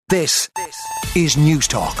This is News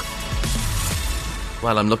Talk.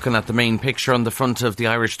 Well, I'm looking at the main picture on the front of the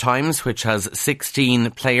Irish Times, which has 16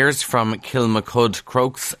 players from Kilmacud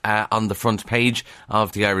Crokes on the front page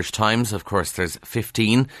of the Irish Times. Of course, there's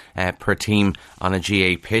 15 per team on a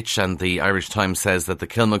GA pitch, and the Irish Times says that the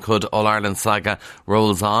Kilmacud All-Ireland saga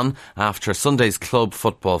rolls on. After Sunday's club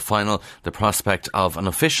football final, the prospect of an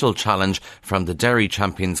official challenge from the Derry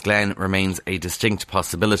champions Glen remains a distinct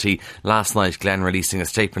possibility. Last night, Glen releasing a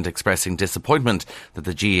statement expressing disappointment that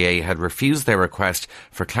the GAA had refused their request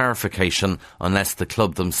for clarification unless the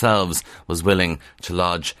club themselves was willing to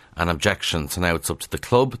lodge an objection. So now it's up to the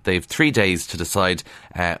club. They've 3 days to decide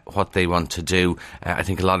what they want to do. I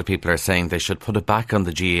think a lot of people are saying they should put it back on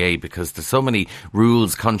the GAA because there's so many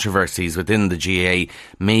rules controversies within the GAA.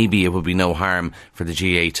 Maybe it would be no harm for the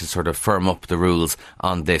GAA to sort of firm up the rules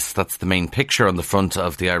on this. That's the main picture on the front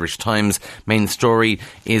of the Irish Times. Main story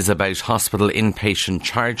is about hospital inpatient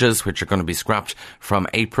charges, which are going to be scrapped from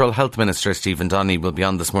April. Health Minister Stephen Donnelly will be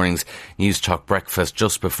on this morning's News Talk breakfast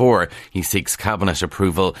just before he seeks cabinet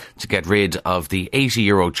approval to get rid of the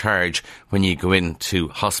 €80 charge when you go into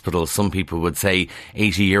hospital. Some people would say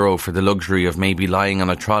 €80 for the luxury of maybe lying on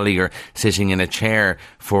a trolley or sitting in a chair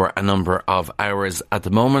for a number of hours. At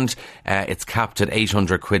the moment, it's capped at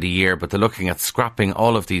 £800 a year, but they're looking at scrapping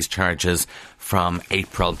all of these charges from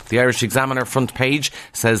April. The Irish Examiner front page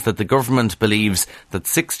says that the government believes that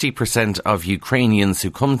 60% of Ukrainians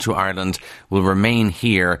who come to Ireland will remain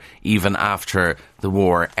here even after the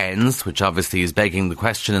war ends, which obviously is begging the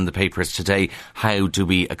question in the papers today, how do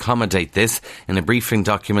we accommodate this? In a briefing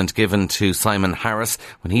document given to Simon Harris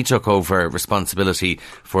when he took over responsibility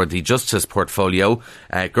for the justice portfolio,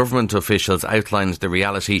 government officials outlined the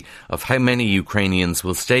reality of how many Ukrainians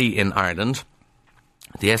will stay in Ireland.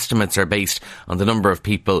 The estimates are based on the number of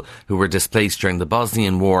people who were displaced during the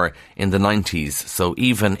Bosnian War in the 90s. So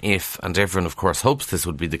even if, and everyone of course hopes this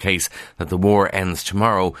would be the case, that the war ends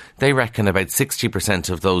tomorrow, they reckon about 60%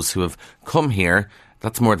 of those who have come here,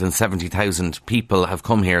 that's more than 70,000 people have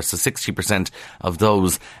come here, so 60% of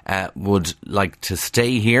those would like to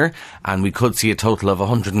stay here, and we could see a total of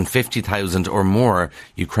 150,000 or more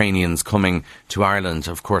Ukrainians coming to Ireland.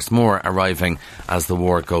 Of course, more arriving as the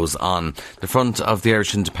war goes on. The front of the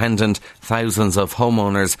Irish Independent, thousands of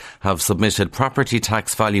homeowners have submitted property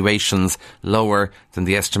tax valuations lower than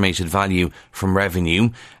the estimated value from revenue.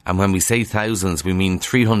 And when we say thousands, we mean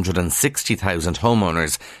 360,000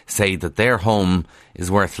 homeowners say that their home is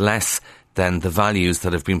worth less than the values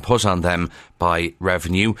that have been put on them by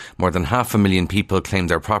revenue. More than 500,000 people claim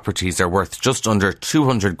their properties are worth just under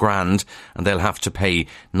 200 grand and they'll have to pay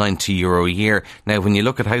 €90 a year. Now, when you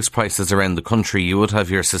look at house prices around the country, you would have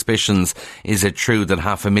your suspicions. Is it true that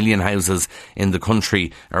 500,000 houses in the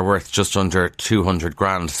country are worth just under 200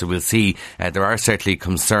 grand? So we'll see. There are certainly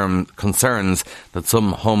concerns that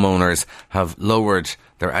some homeowners have lowered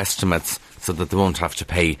their estimates so that they won't have to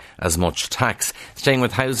pay as much tax. Staying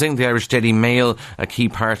with housing, the Irish Daily Mail, a key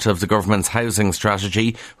part of the government's housing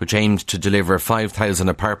strategy, which aimed to deliver 5,000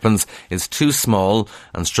 apartments, is too small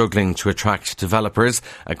and struggling to attract developers,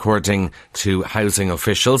 according to housing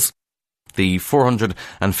officials. The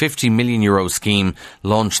 €450 million scheme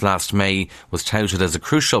launched last May was touted as a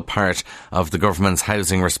crucial part of the government's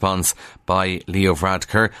housing response by Leo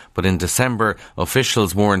Varadkar, but in December,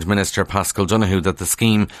 officials warned Minister Paschal Donohoe that the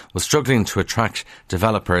scheme was struggling to attract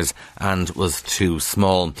developers and was too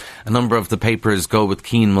small. A number of the papers go with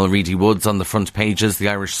Keane Mulready Woods on the front pages. The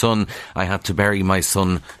Irish Sun, I had to bury my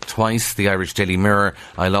son twice. The Irish Daily Mirror,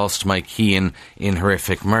 I lost my Keane in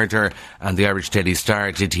horrific murder. And the Irish Daily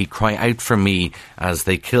Star, did he cry out for me as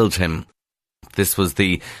they killed him? This was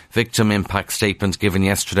the victim impact statement given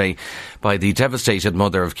yesterday by the devastated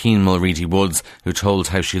mother of Keane Mulready Woods, who told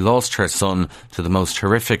how she lost her son to the most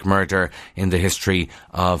horrific murder in the history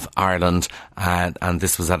of Ireland. And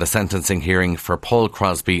this was at a sentencing hearing for Paul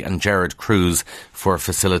Crosby and Gerard Cruz for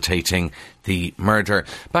facilitating the murder.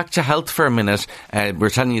 Back to health for a minute. We're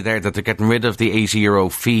telling you there that they're getting rid of the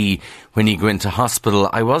 €80 fee when you go into hospital.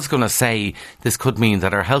 I was going to say this could mean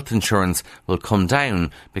that our health insurance will come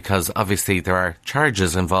down because obviously there are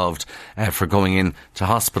charges involved for going into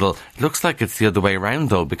hospital. It looks like it's the other way around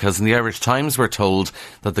though, because in the Irish Times we're told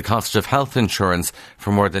that the cost of health insurance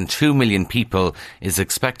for more than 2 million people is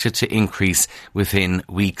expected to increase within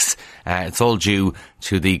weeks. It's all due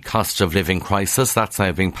to the cost of living crisis. That's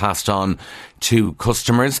now being passed on to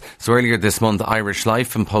customers. So earlier this month, Irish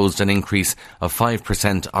Life imposed an increase of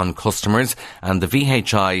 5% on customers, and the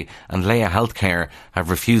VHI and Leia Healthcare have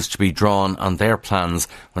refused to be drawn on their plans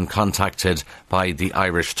when contacted by the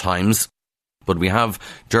Irish Times. But we have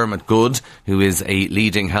Dermot Good, who is a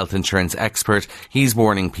leading health insurance expert. He's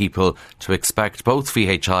warning people to expect both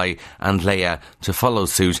VHI and Leia to follow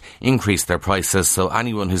suit, increase their prices. So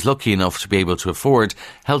anyone who's lucky enough to be able to afford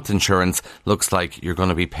health insurance, looks like you're going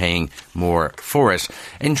to be paying more for it.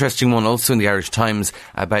 Interesting one also in the Irish Times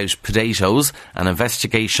about potatoes. An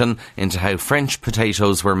investigation into how French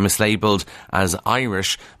potatoes were mislabelled as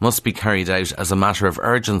Irish must be carried out as a matter of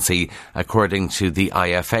urgency, according to the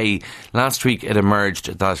IFA. Last week it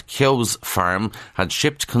emerged that Keogh's farm had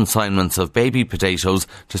shipped consignments of baby potatoes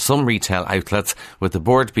to some retail outlets with the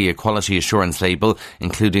Board B a quality assurance label,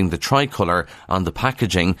 including the tricolour on the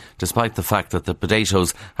packaging, despite the fact that the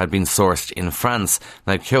potatoes had been sourced in France.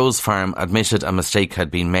 Now, Keogh's farm admitted a mistake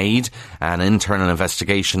had been made. An internal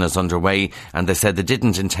investigation is underway, and they said they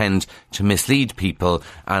didn't intend to mislead people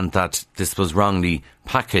and that this was wrongly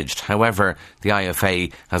packaged. However, the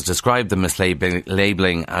IFA has described the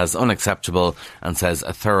mislabelling as unacceptable and says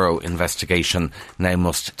a thorough investigation now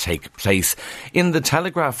must take place. In the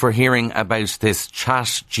Telegraph, we're hearing about this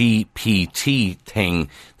ChatGPT thing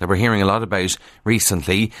that we're hearing a lot about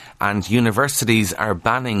recently, and universities are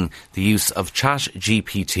banning the use of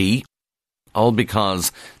ChatGPT, all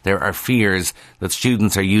because there are fears that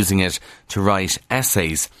students are using it to write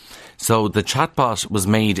essays. So the chatbot was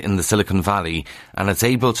made in the Silicon Valley, and it's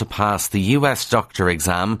able to pass the US doctor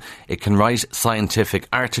exam. It can write scientific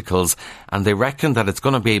articles, and they reckon that it's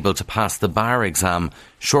going to be able to pass the bar exam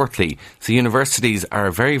shortly. So universities are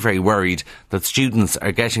very, very worried that students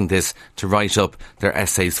are getting this to write up their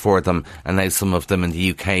essays for them, and now some of them in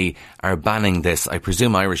the UK are banning this. I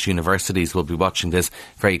presume Irish universities will be watching this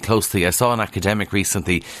very closely. I saw an academic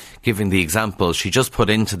recently giving the example. She just put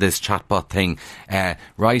into this chatbot thing,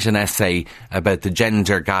 write an essay about the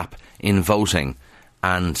gender gap in voting.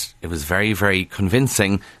 And it was very, very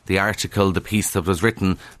convincing, the article, the piece that was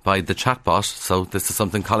written by the chatbot. So this is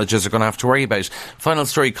something colleges are going to have to worry about. Final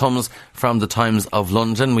story comes from the Times of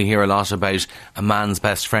London. We hear a lot about a man's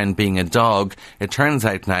best friend being a dog. It turns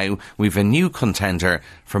out now we've a new contender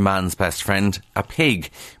for man's best friend, a pig.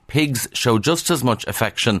 Pigs show just as much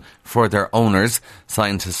affection for their owners,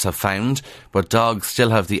 scientists have found, but dogs still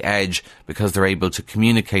have the edge because they're able to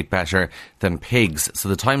communicate better than pigs. So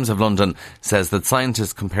the Times of London says that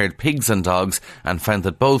scientists compared pigs and dogs and found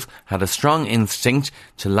that both had a strong instinct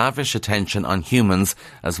to lavish attention on humans,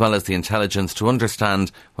 as well as the intelligence to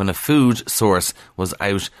understand when a food source was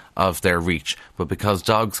out of their reach. But because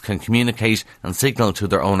dogs can communicate and signal to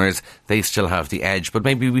their owners, they still have the edge. But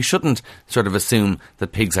maybe we shouldn't sort of assume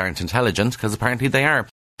that pigs aren't intelligent, because apparently they are.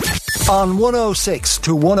 On 106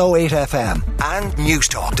 to 108 FM and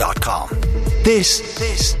newstalk.com. This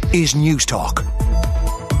is Newstalk.